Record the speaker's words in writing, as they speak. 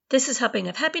This is Helping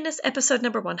of Happiness, episode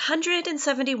number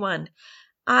 171.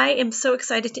 I am so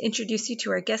excited to introduce you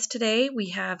to our guest today.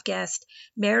 We have guest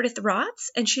Meredith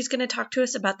Rotz, and she's going to talk to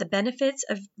us about the benefits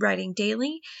of writing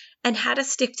daily and how to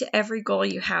stick to every goal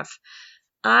you have.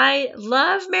 I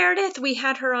love Meredith. We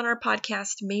had her on our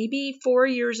podcast maybe 4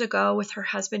 years ago with her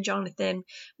husband, Jonathan,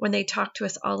 when they talked to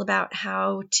us all about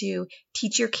how to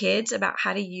teach your kids about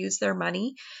how to use their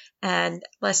money and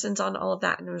lessons on all of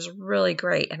that. And it was really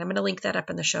great. And I'm going to link that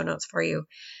up in the show notes for you.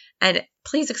 And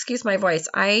please excuse my voice.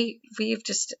 We've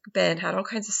just had all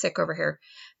kinds of sick over here,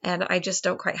 and I just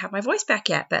don't quite have my voice back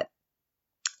yet, but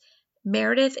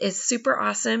Meredith is super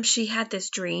awesome. She had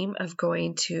this dream of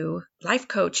going to life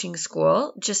coaching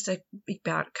school just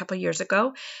about a couple years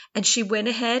ago, and she went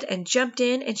ahead and jumped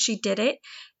in and she did it.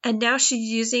 And now she's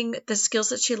using the skills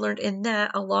that she learned in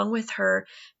that along with her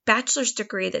bachelor's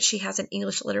degree that she has in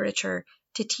English literature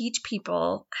to teach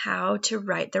people how to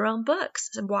write their own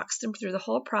books, and walks them through the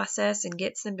whole process and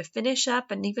gets them to finish up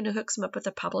and even hooks them up with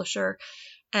a publisher.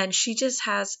 And she just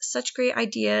has such great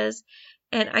ideas.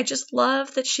 And I just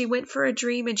love that she went for a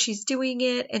dream and she's doing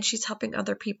it, and she's helping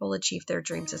other people achieve their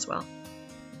dreams as well.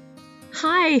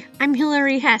 Hi, I'm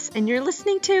Hillary Hess, and you're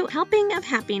listening to Helping of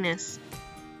Happiness.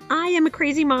 I am a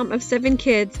crazy mom of 7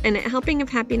 kids, and at Helping of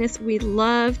Happiness, we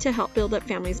love to help build up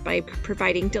families by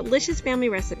providing delicious family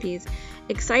recipes,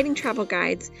 exciting travel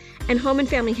guides, and home and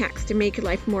family hacks to make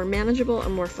life more manageable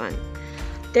and more fun.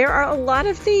 There are a lot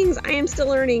of things I am still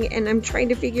learning and I'm trying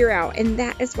to figure out, and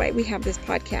that is why we have this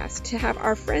podcast, to have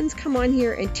our friends come on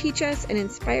here and teach us and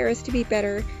inspire us to be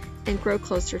better and grow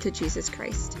closer to Jesus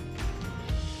Christ.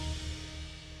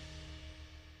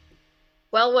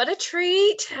 Well, what a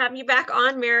treat to have you back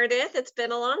on, Meredith. It's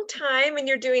been a long time and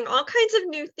you're doing all kinds of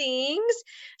new things.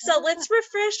 So let's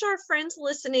refresh our friends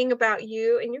listening about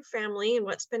you and your family and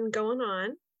what's been going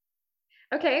on.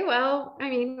 Okay, well,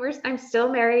 I'm still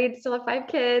married, still have 5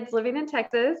 kids, living in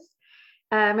Texas.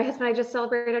 My husband and I just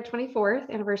celebrated our 24th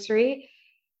anniversary.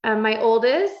 My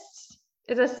oldest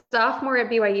is a sophomore at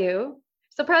BYU.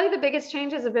 So probably the biggest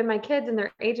changes have been my kids and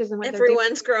their ages and what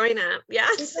everyone's growing up.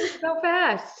 Yes. So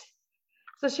fast.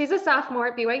 So she's a sophomore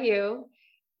at BYU.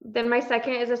 Then my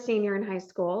second is a senior in high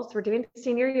school. So we're doing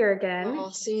senior year again. Oh,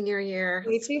 senior year.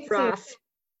 It's rough.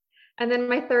 And then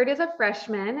my third is a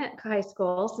freshman at high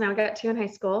school. So now I got 2 in high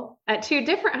school at 2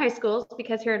 different high schools,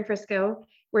 because here in Frisco,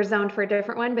 we're zoned for a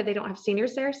different one, but they don't have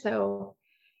seniors there. So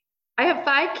I have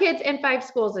 5 kids in 5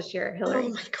 schools this year, Hillary. Oh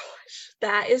my gosh.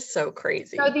 That is so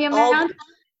crazy. So the amount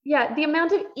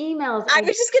of emails. I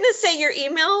was just going to say your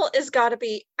email has got to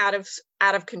be out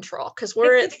of control, because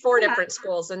we're at 4 different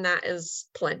schools and that is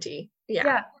plenty.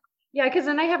 Yeah. Because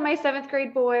then I have my 7th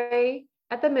grade boy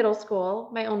at the middle school,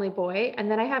 my only boy.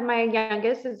 And then I have my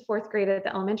youngest is 4th grade at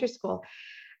the elementary school.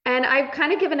 And I've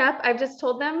kind of given up. I've just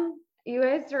told them, you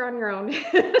guys are on your own. You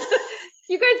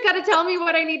guys got to tell me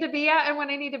what I need to be at and when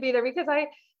I need to be there, because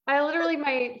I literally,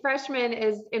 my freshman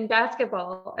is in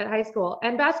basketball at high school,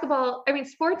 and basketball,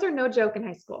 sports are no joke in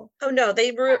high school. Oh no,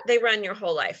 they run your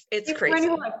whole life. It's crazy.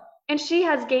 And she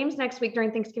has games next week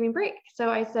during Thanksgiving break. So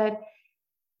I said,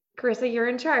 Carissa, you're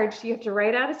in charge. You have to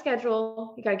write out a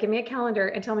schedule. You got to give me a calendar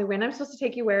and tell me when I'm supposed to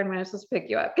take you where and when I'm supposed to pick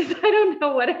you up, because I don't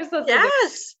know what I'm supposed to do.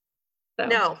 Yes.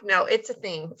 So. No, it's a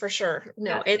thing for sure.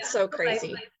 No, it's so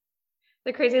crazy.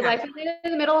 The crazy life. And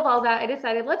in the middle of all that, I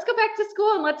decided, let's go back to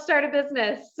school and let's start a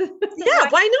business. Yeah,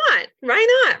 why not?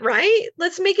 Why not? Right?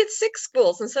 Let's make it 6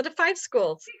 schools instead of 5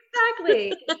 schools.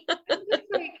 Exactly.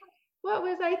 Like, what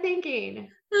was I thinking?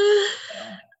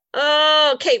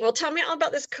 Okay, well, tell me all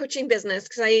about this coaching business,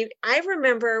 because I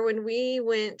remember when we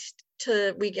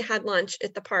had lunch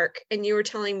at the park and you were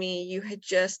telling me you had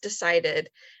just decided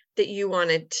that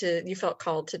you felt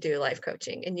called to do life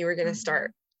coaching and you were going to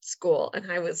start school. And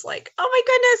I was like, oh my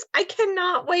goodness, I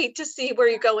cannot wait to see where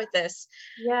you go with this.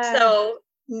 Yeah. So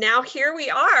now here we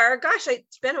are. Gosh,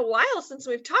 it's been a while since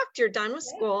we've talked. You're done with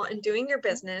school and doing your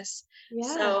business.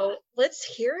 Yeah. So let's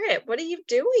hear it. What are you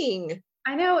doing?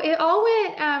 I know it all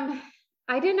went,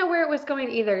 I didn't know where it was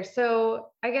going either. So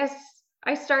I guess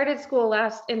I started school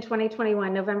in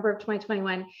 2021, November of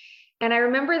 2021. And I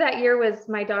remember that year was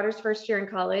my daughter's first year in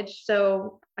college.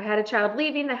 So I had a child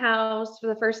leaving the house for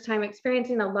the first time,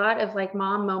 experiencing a lot of like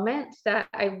mom moments that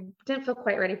I didn't feel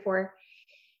quite ready for.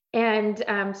 And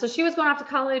so she was going off to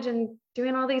college and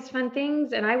doing all these fun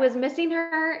things, and I was missing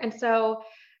her. And so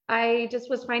I just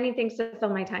was finding things to fill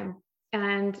my time.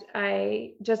 And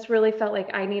I just really felt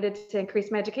like I needed to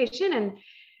increase my education. And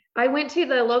I went to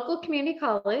the local community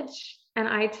college and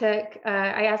I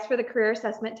asked for the career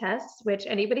assessment tests, which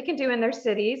anybody can do in their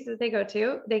cities that they go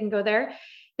to. They can go there.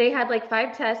 they had like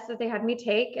 5 tests that they had me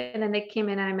take. And then they came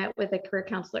in and I met with a career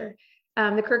counselor.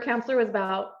 The career counselor was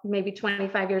about maybe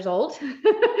 25 years old.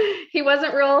 He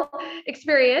wasn't real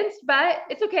experienced, but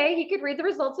it's okay. He could read the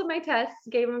results of my tests,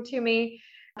 gave them to me.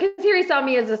 Because here he saw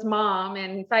me as this mom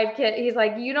and 5 kids. He's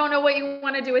like, you don't know what you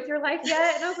want to do with your life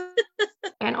yet. And I was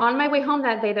like, and on my way home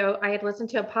that day, though, I had listened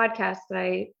to a podcast that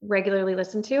I regularly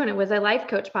listen to, and it was a life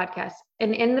coach podcast.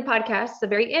 And in the podcast, the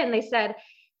very end, they said,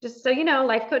 just so you know,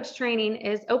 life coach training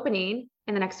is opening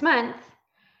in the next month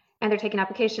and they're taking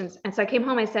applications. And so I came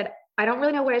home, I said, I don't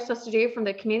really know what I'm supposed to do from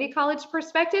the community college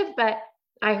perspective, but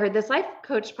I heard this life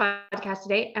coach podcast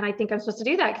today, and I think I'm supposed to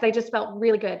do that because I just felt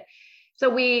really good.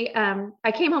 So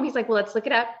I came home. He's like, well, let's look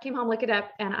it up. Came home, look it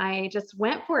up. And I just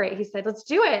went for it. He said, let's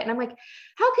do it. And I'm like,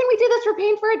 how can we do this? We're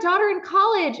paying for a daughter in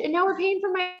college and now we're paying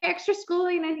for my extra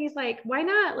schooling. And he's like, why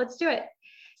not? Let's do it.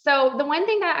 So the one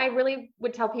thing that I really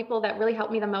would tell people that really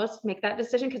helped me the most make that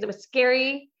decision, because it was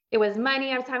scary. It was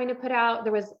money I was having to put out.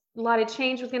 There was a lot of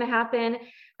change was going to happen.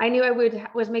 I knew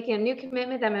was making a new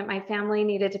commitment that meant my family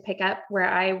needed to pick up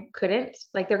where I couldn't.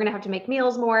 Like they're going to have to make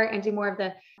meals more and do more of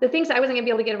the things I wasn't going to be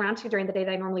able to get around to during the day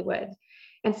that I normally would.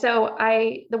 And so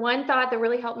the one thought that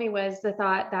really helped me was the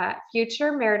thought that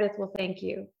future Meredith will thank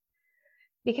you,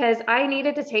 because I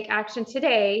needed to take action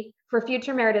today for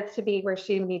future Meredith to be where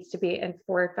she needs to be in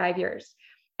 4 or 5 years.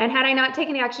 And had I not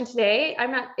taken the action today,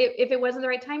 if it wasn't the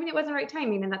right timing, it wasn't the right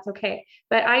timing, and that's okay.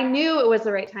 But I knew it was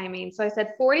the right timing. So I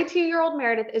said, 42-year-old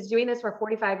Meredith is doing this for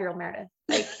 45-year-old Meredith.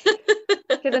 Like,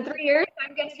 because in 3 years,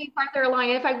 I'm going to be farther along.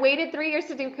 And if I waited 3 years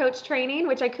to do coach training,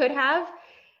 which I could have,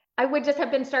 I would just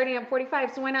have been starting at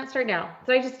 45. So why not start now?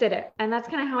 So I just did it. And that's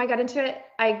kind of how I got into it.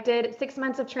 I did 6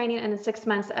 months of training and then 6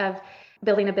 months of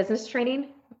building a business training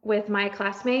with my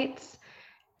classmates.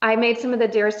 I made some of the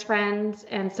dearest friends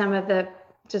and some of the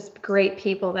just great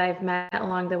people that I've met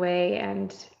along the way.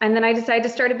 And then I decided to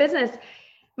start a business.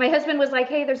 My husband was like,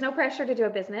 hey, there's no pressure to do a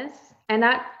business. And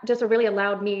that just really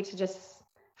allowed me to just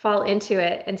fall into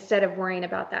it instead of worrying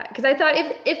about that. Because I thought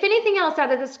if anything else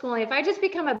out of the schooling, if I just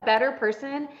become a better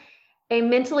person, a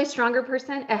mentally stronger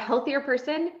person, a healthier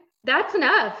person, that's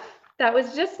enough. That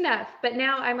was just enough. But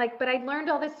now I'm like, but I learned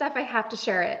all this stuff. I have to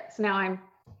share it. So now I'm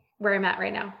where I'm at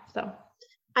right now. So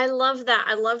I love that.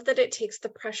 I love that it takes the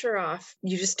pressure off.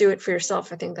 You just do it for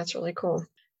yourself. I think that's really cool.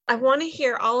 I want to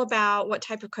hear all about what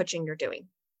type of coaching you're doing.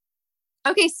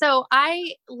 Okay, so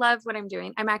I love what I'm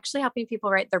doing. I'm actually helping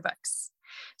people write their books.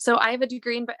 So I have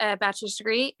a bachelor's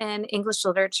degree in English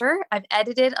literature. I've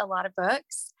edited a lot of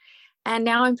books, and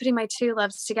now I'm putting my two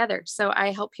loves together. So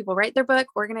I help people write their book,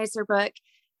 organize their book,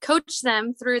 coach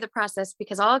them through the process,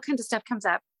 because all kinds of stuff comes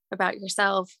up about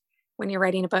yourself when you're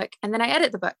writing a book. And then I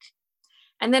edit the book.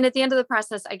 And then at the end of the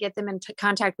process, I get them into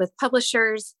contact with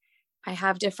publishers. I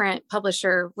have different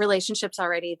publisher relationships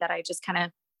already that I just kind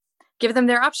of give them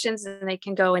their options, and they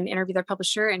can go and interview their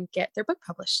publisher and get their book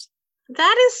published.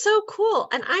 That is so cool.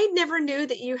 And I never knew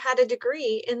that you had a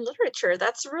degree in literature.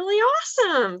 That's really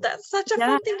awesome. That's such a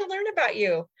fun thing to learn about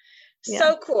you. Yeah.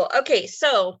 So cool. Okay.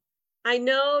 So I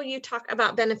know you talk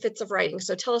about benefits of writing.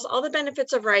 So tell us all the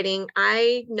benefits of writing.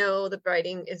 I know that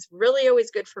writing is really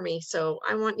always good for me. So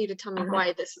I want you to tell me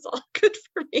why this is all good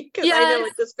for me, because I know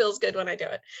it just feels good when I do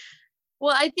it.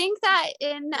 Well, I think that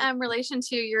in relation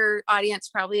to your audience,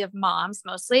 probably of moms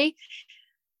mostly,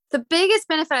 the biggest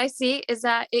benefit I see is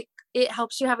that it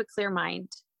helps you have a clear mind.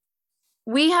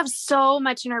 We have so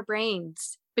much in our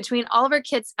brains between all of our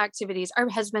kids' activities, our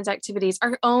husband's activities,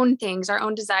 our own things, our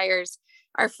own desires,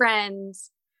 our friends.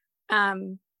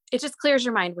 It just clears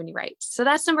your mind when you write. So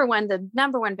that's the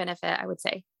number one benefit, I would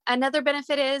say. Another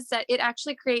benefit is that it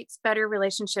actually creates better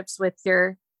relationships with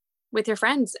your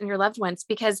friends and your loved ones,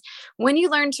 because when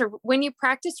you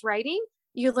practice writing,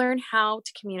 you learn how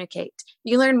to communicate.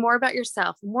 You learn more about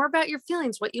yourself, more about your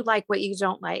feelings, what you like, what you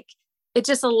don't like. It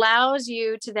just allows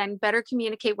you to then better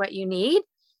communicate what you need,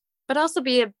 but also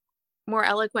be a more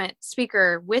eloquent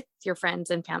speaker with your friends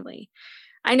and family.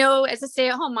 I know as a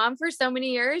stay-at-home mom for so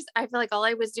many years, I feel like all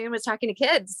I was doing was talking to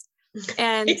kids.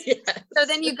 And so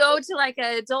then you go to like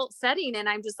an adult setting and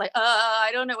I'm just like, I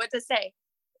don't know what to say.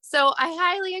 So I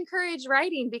highly encourage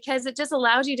writing, because it just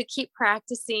allows you to keep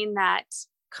practicing that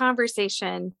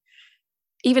conversation,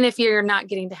 even if you're not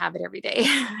getting to have it every day.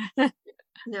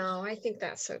 No, I think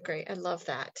that's so great. I love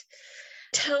that.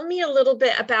 Tell me a little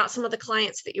bit about some of the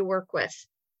clients that you work with.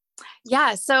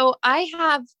 Yeah. So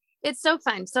it's so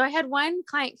fun. So I had one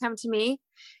client come to me,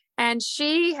 and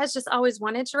she has just always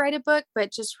wanted to write a book,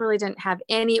 but just really didn't have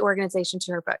any organization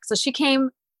to her book. So she came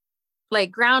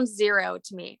like ground zero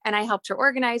to me, and I helped her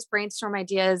organize, brainstorm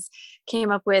ideas,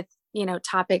 came up with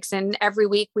topics. And every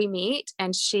week we meet,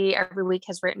 and she every week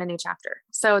has written a new chapter.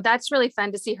 So that's really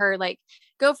fun to see her like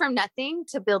go from nothing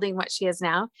to building what she is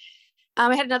now.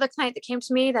 I had another client that came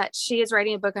to me that she is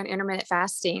writing a book on intermittent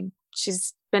fasting.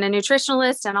 She's been a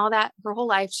nutritionalist and all that her whole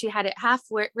life. She had it half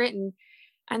written.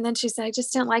 And then she said, I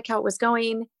just didn't like how it was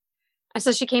going. And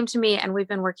so she came to me, and we've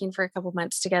been working for a couple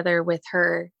months together with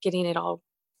her, getting it all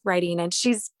writing. And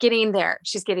she's getting there.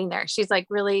 She's getting there. She's like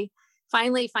really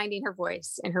finally finding her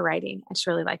voice in her writing, and she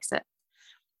really likes it.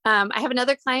 I have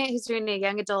another client who's doing a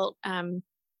young adult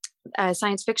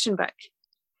science fiction book.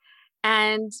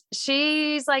 And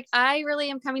she's like, I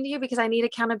really am coming to you because I need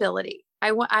accountability.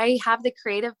 I have the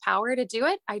creative power to do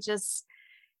it. I just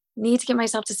need to get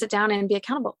myself to sit down and be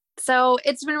accountable. So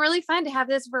it's been really fun to have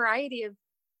this variety of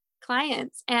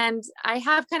clients. And I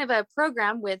have kind of a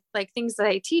program with like things that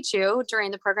I teach you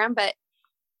during the program, but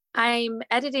I'm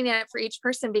editing it for each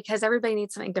person because everybody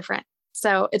needs something different.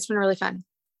 So it's been really fun.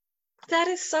 That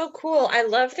is so cool. I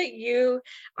love that you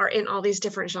are in all these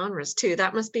different genres too.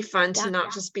 That must be fun to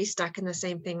not just be stuck in the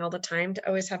same thing all the time, to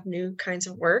always have new kinds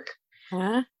of work.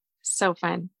 So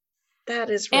fun. That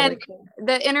is really cool.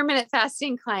 The intermittent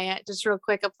fasting client, just real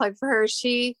quick, a plug for her.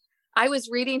 I was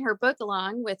reading her book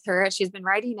along with her as she's been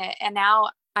writing it. And now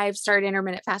I've started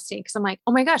intermittent fasting because I'm like,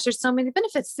 oh my gosh, there's so many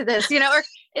benefits to this, or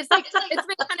it's like, it's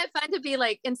been kind of fun to be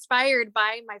like inspired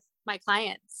by my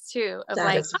clients too, of that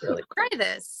like, really cool. Try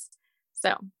this.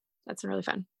 So that's been really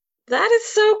fun. That is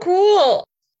so cool.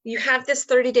 You have this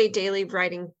 30-day daily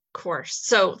writing course.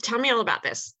 So tell me all about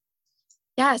this.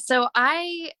 Yeah. So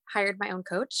I hired my own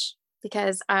coach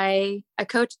because a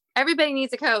coach, everybody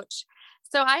needs a coach.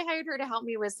 So I hired her to help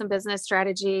me with some business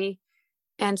strategy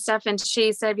and stuff. And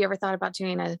she said, have you ever thought about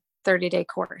doing a 30-day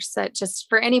course that just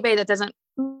for anybody that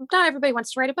not everybody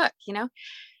wants to write a book,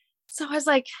 So I was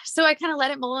like, so I kind of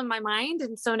let it mull in my mind.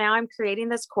 And so now I'm creating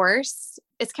this course.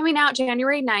 It's coming out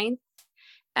January 9th.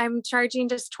 I'm charging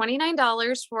just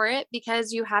 $29 for it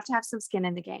because you have to have some skin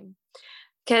in the game.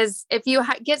 Because if you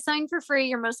get something for free,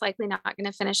 you're most likely not going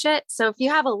to finish it. So if you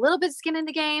have a little bit of skin in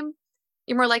the game,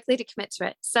 you're more likely to commit to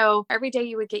it. So every day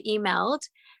you would get emailed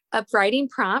a writing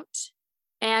prompt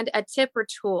and a tip or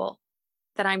tool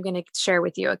that I'm going to share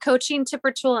with you, a coaching tip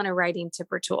or tool and a writing tip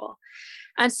or tool.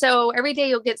 And so every day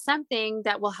you'll get something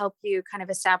that will help you kind of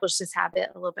establish this habit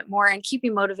a little bit more and keep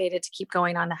you motivated to keep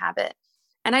going on the habit.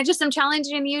 And I just am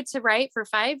challenging you to write for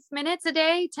 5 minutes a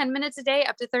day, 10 minutes a day,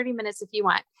 up to 30 minutes if you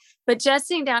want, but just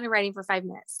sitting down and writing for 5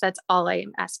 minutes. That's all I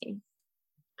am asking.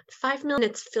 5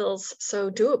 minutes feels so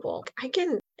doable. I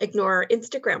can ignore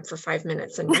Instagram for 5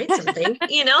 minutes and write something, 5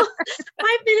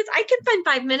 minutes. I can find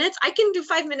 5 minutes. I can do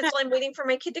 5 minutes while I'm waiting for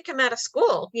my kid to come out of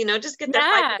school, just get there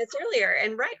 5 minutes earlier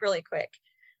and write really quick.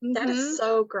 Mm-hmm. That is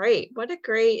so great. What a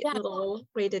great little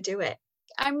way to do it.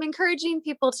 I'm encouraging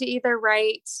people to either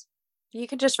write, you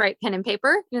can just write pen and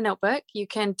paper in a notebook. You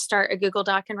can start a Google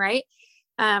Doc and write.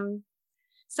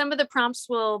 Some of the prompts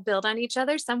will build on each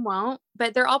other, some won't,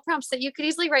 but they're all prompts that you could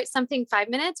easily write something 5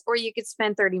 minutes, or you could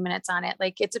spend 30 minutes on it.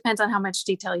 Like it depends on how much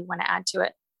detail you want to add to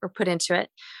it or put into it.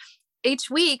 Each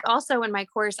week, also in my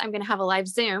course, I'm going to have a live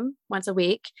Zoom once a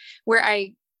week where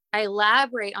I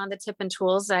elaborate on the tip and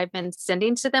tools that I've been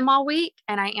sending to them all week,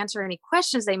 and I answer any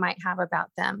questions they might have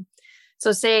about them.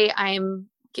 So say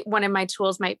one of my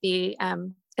tools might be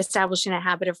establishing a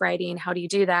habit of writing. How do you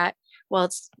do that? Well,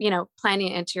 it's,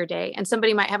 planning it into your day. And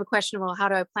somebody might have a question, well, how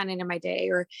do I plan it in my day?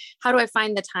 Or how do I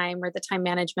find the time or the time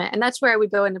management? And that's where I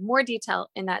would go into more detail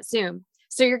in that Zoom.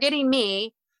 So you're getting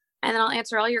me, and then I'll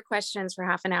answer all your questions for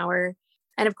half an hour.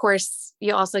 And of course,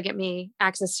 you'll also get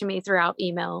access to me throughout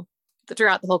email,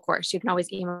 throughout the whole course. You can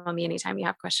always email me anytime you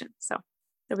have questions. So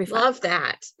it'll be fun. Love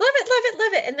that. Love it, love it,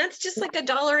 love it. And that's just like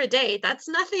 $1 a day. That's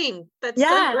nothing. That's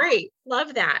so great.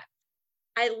 Love that.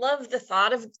 I love the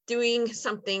thought of doing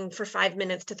something for 5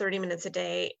 minutes to 30 minutes a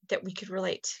day that we could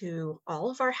relate to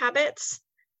all of our habits.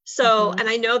 So, and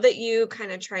I know that you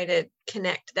kind of try to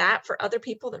connect that for other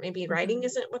people that maybe writing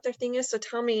isn't what their thing is. So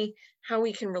tell me how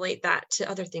we can relate that to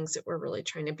other things that we're really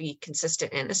trying to be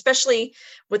consistent in, especially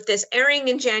with this airing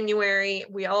in January.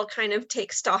 We all kind of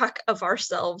take stock of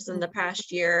ourselves in the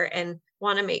past year and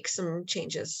want to make some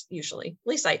changes usually. At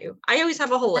least I do. I always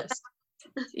have a whole list.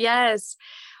 Yes.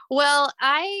 Well,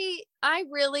 I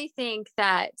really think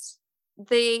that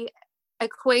the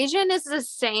equation is the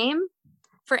same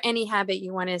for any habit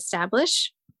you want to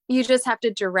establish. You just have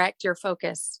to direct your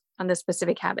focus on the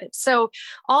specific habit. So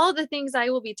all the things I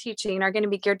will be teaching are going to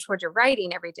be geared toward your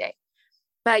writing every day.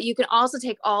 But you can also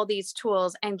take all these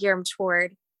tools and gear them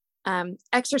toward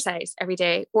exercise every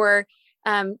day, or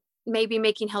maybe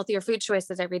making healthier food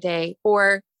choices every day,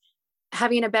 or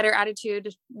having a better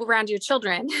attitude around your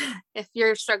children. If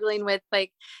you're struggling with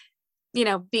like,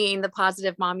 being the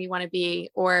positive mom you want to be,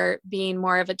 or being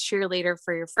more of a cheerleader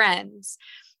for your friends,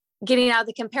 getting out of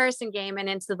the comparison game and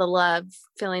into the love,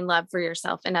 feeling love for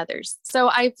yourself and others. So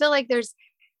I feel like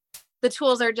the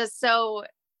tools are just so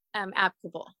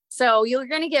applicable. So you're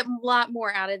going to get a lot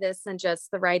more out of this than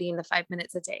just the writing the 5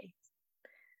 minutes a day.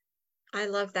 I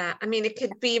love that. I mean, it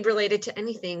could be related to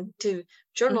anything, to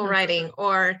journal writing,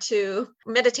 or to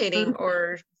meditating,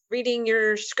 or reading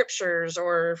your scriptures,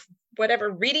 or whatever,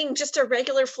 reading just a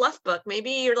regular fluff book.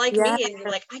 Maybe you're like me and you're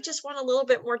like, I just want a little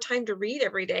bit more time to read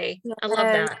every day. I love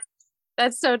that.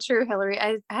 That's so true, Hillary.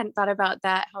 I hadn't thought about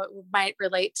that, how it might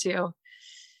relate to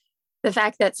the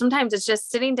fact that sometimes it's just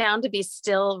sitting down to be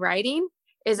still writing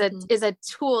is a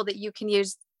tool that you can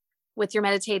use with your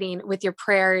meditating, with your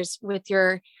prayers, with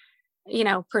your,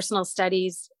 personal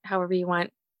studies, however you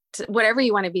want to, whatever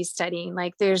you want to be studying.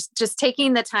 Like there's just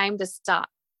taking the time to stop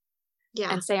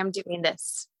and say, I'm doing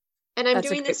this. And I'm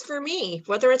doing this for me,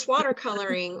 whether it's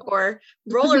watercoloring or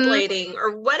rollerblading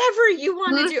or whatever you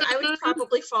want to do. I would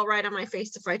probably fall right on my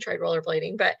face if I tried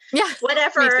rollerblading, but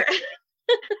whatever,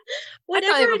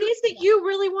 whatever it is that you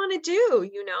really want to do,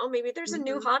 maybe there's a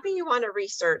new hobby you want to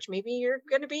research. Maybe you're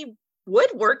going to be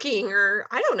woodworking, or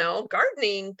I don't know,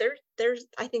 gardening.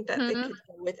 I think that it could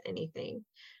go with anything.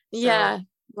 So. Yeah.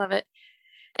 Love it.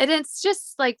 And it's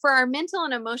just like for our mental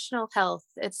and emotional health,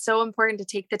 it's so important to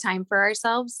take the time for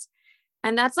ourselves.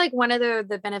 And that's like one of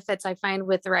the benefits I find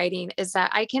with writing is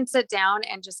that I can sit down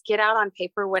and just get out on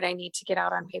paper what I need to get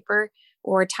out on paper,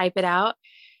 or type it out,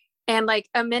 and like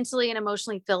mentally and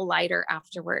emotionally feel lighter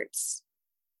afterwards.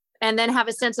 And then have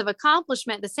a sense of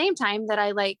accomplishment at the same time that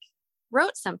I like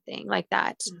wrote something like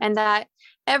that. And that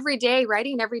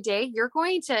writing every day, you're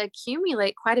going to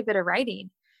accumulate quite a bit of writing.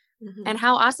 And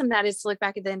how awesome that is to look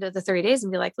back at the end of the 30 days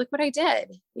and be like, look what I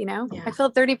did. I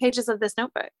filled 30 pages of this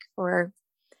notebook,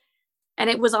 and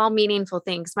it was all meaningful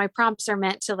things. My prompts are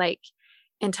meant to like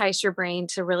entice your brain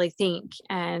to really think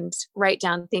and write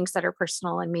down things that are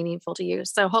personal and meaningful to you.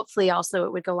 So hopefully also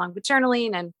it would go along with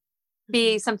journaling and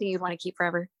be something you'd want to keep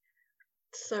forever.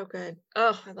 So good.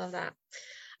 Oh, I love that.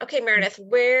 Okay, Meredith,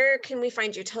 where can we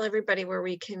find you? Tell everybody where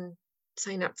we can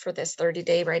sign up for this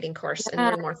 30-day writing course and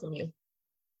learn more from you.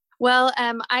 Well,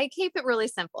 I keep it really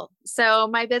simple. So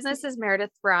my business is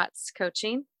Meredith Rotz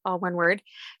Coaching, all one word.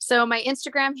 So my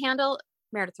Instagram handle,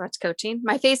 Meredith Rotz Coaching.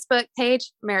 My Facebook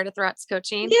page, Meredith Rotz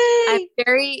Coaching.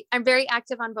 Yay! I'm very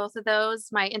active on both of those.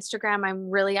 My Instagram, I'm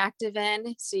really active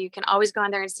in. So you can always go on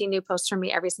there and see new posts from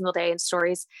me every single day, and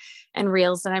stories and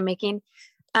reels that I'm making.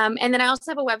 And then I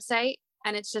also have a website,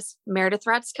 and it's just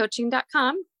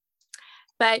meredithrotzcoaching.com.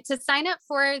 But to sign up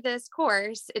for this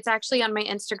course, it's actually on my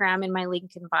Instagram in my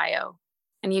link in bio.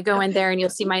 And you go in there and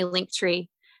you'll see my link tree,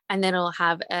 and then it'll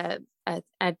have a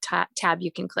tab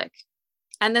you can click.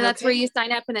 And then that's where you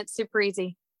sign up, and it's super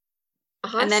easy.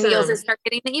 Awesome. And then you'll just start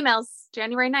getting the emails.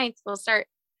 January 9th, we'll start.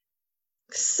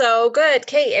 So good.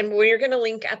 Okay. And we're going to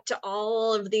link up to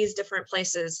all of these different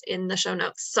places in the show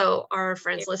notes. So our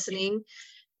friends listening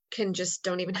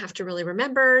don't even have to really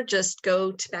remember, just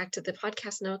go back to the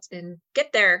podcast notes and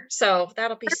get there. So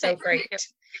that'll be so great.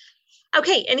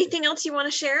 Okay. Anything else you want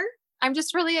to share? I'm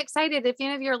just really excited. If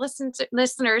any of your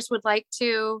listeners would like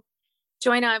to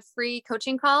join a free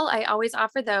coaching call, I always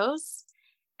offer those,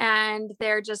 and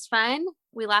they're just fun.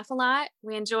 We laugh a lot.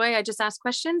 We enjoy. I just ask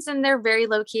questions, and they're very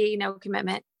low key, no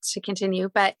commitment to continue.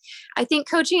 But I think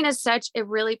coaching is such a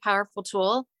really powerful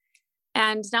tool,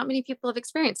 and not many people have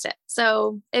experienced it.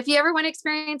 So if you ever want to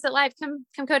experience it live, come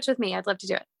coach with me. I'd love to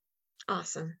do it.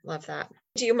 Awesome. Love that.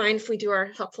 Do you mind if we do our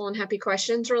helpful and happy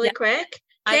questions really quick?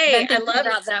 Hey, I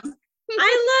love them.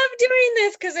 I love doing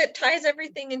this because it ties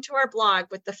everything into our blog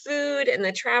with the food and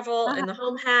the travel and the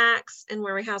home hacks and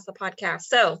where we house the podcast.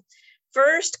 So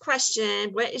first question,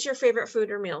 what is your favorite food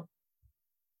or meal?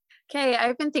 Okay,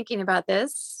 I've been thinking about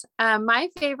this. My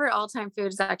favorite all-time food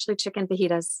is actually chicken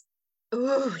fajitas.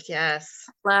 Oh, yes.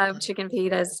 Love chicken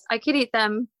fajitas. I could eat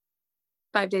them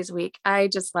 5 days a week. I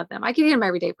just love them. I could eat them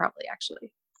every day, probably,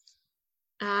 actually.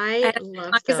 I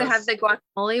love those. Because I have the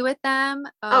guacamole with them.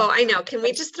 Oh, I know. Can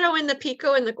we just throw in the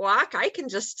pico and the guac? I can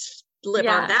just live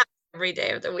on that every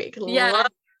day of the week. Love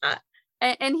that.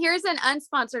 And here's an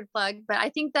unsponsored plug, but I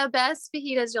think the best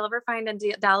fajitas you'll ever find in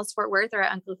Dallas, Fort Worth are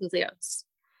at Uncle Julio's.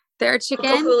 Their chicken.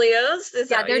 Uncle Julio's? Is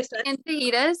that their chicken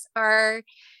fajitas are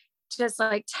just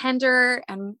like tender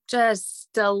and just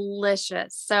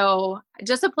delicious. So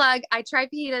just a plug. I try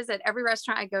fajitas at every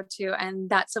restaurant I go to,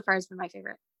 and that so far has been my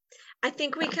favorite. I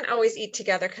think we can always eat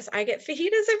together because I get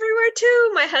fajitas everywhere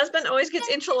too. My husband always gets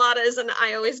enchiladas and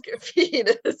I always get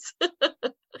fajitas.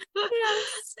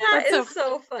 Yes. That That's is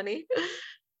so funny.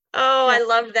 Oh, yeah. I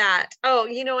love that. Oh,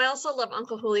 I also love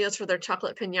Uncle Julio's for their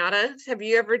chocolate piñatas. Have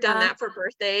you ever done that for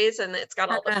birthdays? And it's got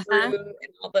all the fruit Uh-huh.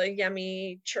 and all the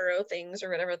yummy churro things or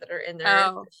whatever that are in there.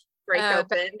 Oh, Break but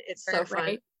open. It's so fun.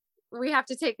 right. We have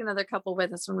to take another couple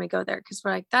with us when we go there because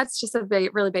we're like, that's just a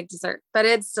big, really big dessert, but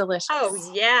it's delicious.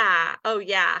 Oh yeah. Oh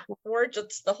yeah. Or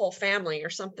just the whole family or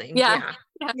something. Yeah.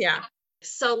 Yeah. Yeah.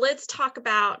 So let's talk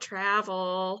about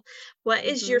travel. What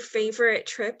is your favorite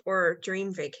trip or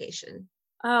dream vacation?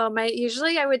 Oh,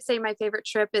 usually I would say my favorite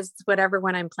trip is whatever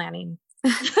one I'm planning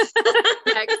next.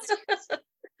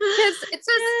 Because it's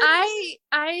just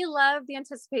I love the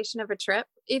anticipation of a trip,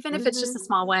 even if it's just a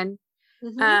small one.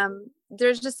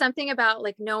 There's just something about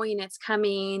like knowing it's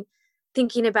coming,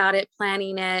 thinking about it,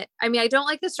 planning it. I mean, I don't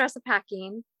like the stress of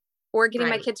packing or getting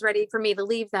my kids ready for me to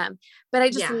leave them, but I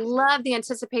just love the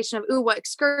anticipation of, ooh, what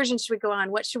excursion should we go on?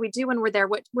 What should we do when we're there?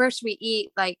 Where should we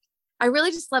eat? Like, I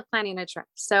really just love planning a trip.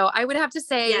 So I would have to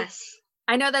say, yes.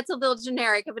 I know that's a little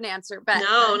generic of an answer, but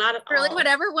no, not at really all.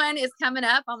 whatever one is coming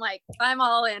up, I'm like, I'm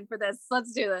all in for this.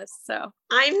 Let's do this. So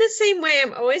I'm the same way.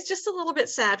 I'm always just a little bit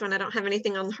sad when I don't have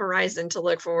anything on the horizon to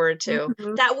look forward to.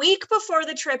 That week before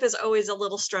the trip is always a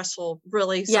little stressful,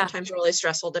 really, sometimes really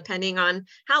stressful, depending on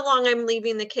how long I'm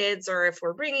leaving the kids or if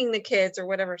we're bringing the kids or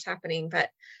whatever's happening. But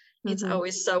it's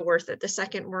always so worth it. The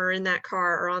second we're in that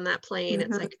car or on that plane,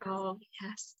 it's like, oh,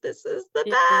 yes, this is the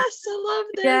best. I love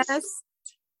this. Yes.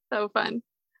 So fun.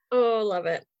 Oh, love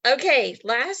it. Okay,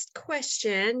 last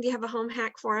question. Do you have a home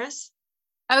hack for us?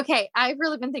 Okay, I've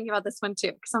really been thinking about this one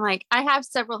too, because I'm like, I have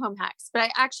several home hacks, but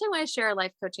I actually want to share a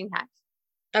life coaching hack.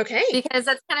 Okay. Because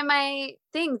that's kind of my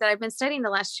thing that I've been studying the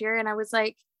last year. And I was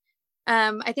like,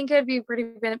 I think it would be pretty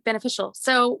beneficial.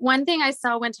 So one thing I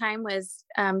saw one time was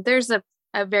there's a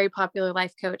very popular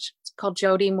life coach. It's called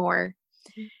Jody Moore.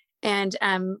 And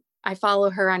I follow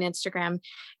her on Instagram,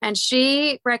 and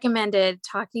she recommended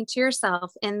talking to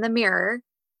yourself in the mirror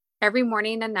every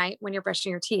morning and night when you're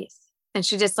brushing your teeth. And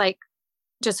she just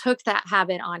hooked that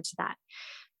habit onto that,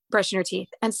 brushing your teeth.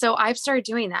 And so I've started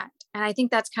doing that. And I think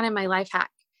that's kind of my life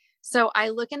hack. So I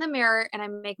look in the mirror and I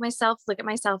make myself look at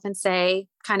myself and say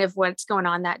kind of what's going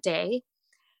on that day.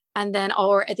 And then,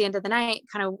 or at the end of the night,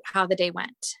 kind of how the day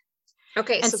went.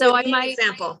 Okay. And so I might,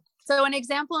 example. So an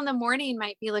example in the morning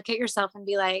might be look at yourself and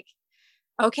be like,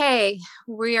 okay,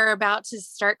 we are about to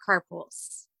start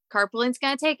carpools. Carpooling's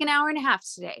going to take an hour and a half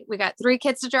today. We got 3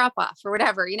 kids to drop off or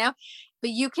whatever,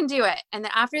 but you can do it. And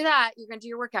then after that, you're going to do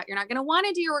your workout. You're not going to want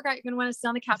to do your workout. You're going to want to sit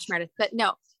on the couch, Meredith, but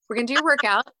no, we're going to do your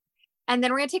workout. And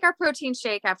then we're going to take our protein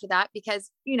shake after that, because,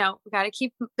 we got to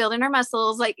keep building our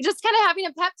muscles, like just kind of having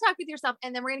a pep talk with yourself.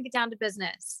 And then we're going to get down to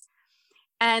business.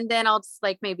 And then I'll just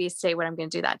maybe say what I'm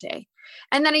going to do that day.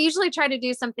 And then I usually try to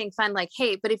do something fun, like,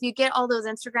 hey, but if you get all those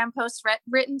Instagram posts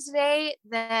written today,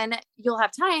 then you'll have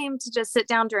time to just sit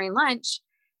down during lunch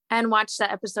and watch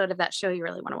that episode of that show you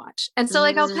really want to watch. And so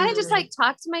I'll kind of just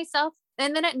talk to myself.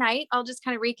 And then at night, I'll just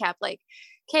kind of recap, like,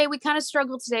 okay, we kind of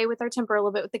struggled today with our temper a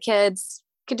little bit with the kids,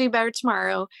 could do better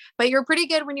tomorrow, but you're pretty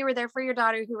good when you were there for your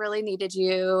daughter who really needed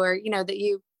you, or, that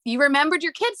you remembered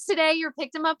your kids today, you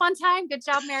picked them up on time. Good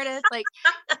job, Meredith. Like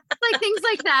things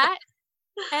like that.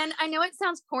 And I know it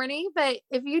sounds corny, but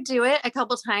if you do it a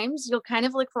couple times, you'll kind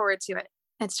of look forward to it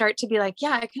and start to be like,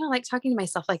 yeah, I kind of like talking to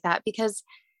myself like that, because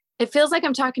it feels like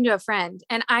I'm talking to a friend.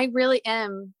 And I really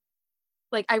am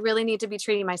I really need to be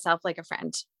treating myself like a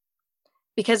friend,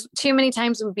 because too many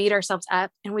times we beat ourselves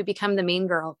up and we become the mean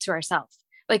girl to ourselves.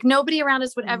 Like nobody around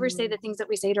us would ever say the things that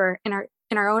we say to in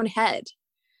our own head.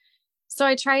 So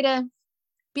I try to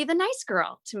be the nice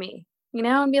girl to me,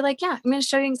 and be like, yeah, I'm going to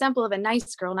show you an example of a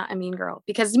nice girl, not a mean girl,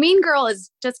 because mean girl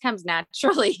just comes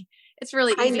naturally. It's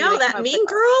really easy. I know that mean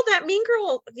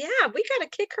girl. Yeah. We got to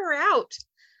kick her out.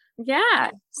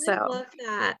 Yeah. So I love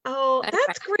that. Oh,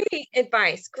 that's great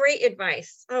advice. Great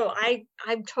advice. Oh,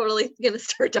 I'm totally going to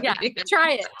start doing it.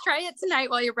 Try it tonight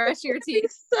while you're brushing your teeth.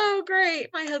 It's so great.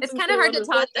 My husband. It's kind of hard to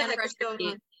talk and brush your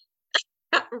teeth.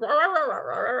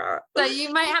 So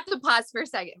you might have to pause for a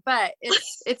second, but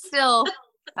it's still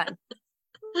fun.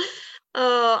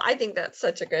 Oh, I think that's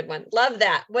such a good one. Love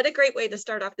that. What a great way to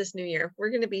start off this new year. We're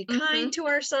going to be kind to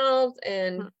ourselves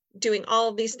and doing all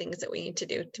of these things that we need to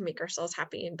do to make ourselves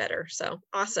happy and better. So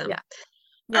awesome. Yeah.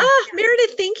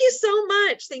 Meredith, thank you so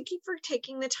much. Thank you for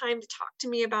taking the time to talk to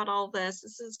me about all this.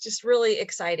 This is just really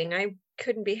exciting. I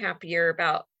couldn't be happier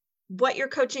about what you're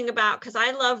coaching about, because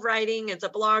I love writing as a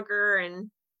blogger and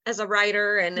as a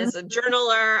writer and as a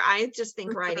journaler. I just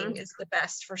think writing is the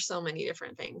best for so many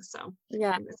different things. So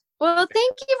yeah. Well,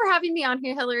 thank you for having me on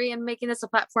here, Hillary, and making this a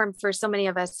platform for so many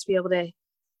of us to be able to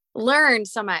learn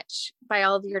so much by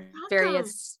all of your Welcome.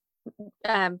 various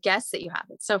guests that you have.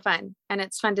 It's so fun. And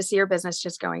it's fun to see your business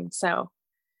just going. So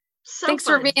thanks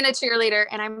fun. for being a cheerleader,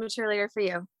 and I'm a cheerleader for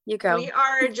you. You go. We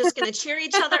are just going to cheer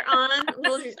each other on.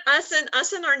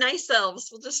 Us and our nice selves.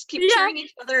 We'll just keep cheering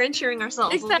each other and cheering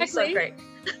ourselves. Exactly. It'll be so great.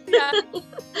 Yeah.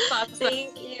 Awesome.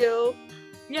 Thank you.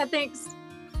 Yeah, thanks.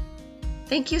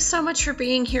 Thank you so much for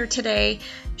being here today.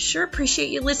 Sure appreciate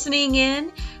you listening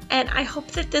in, and I hope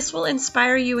that this will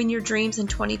inspire you in your dreams in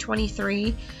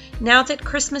 2023. Now that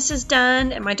Christmas is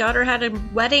done, and my daughter had a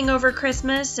wedding over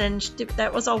Christmas, and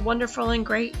that was all wonderful and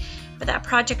great, but that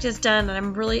project is done, and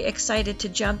I'm really excited to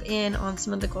jump in on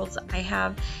some of the goals that I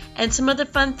have and some of the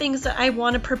fun things that I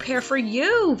want to prepare for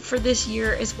you for this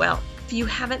year as well. If you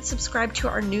haven't subscribed to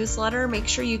our newsletter, make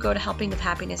sure you go to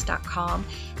helpingofhappiness.com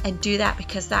and do that,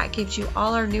 because that gives you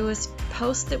all our newest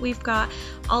posts that we've got,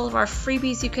 all of our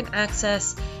freebies you can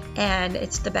access, and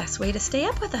it's the best way to stay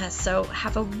up with us. So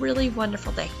have a really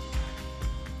wonderful day.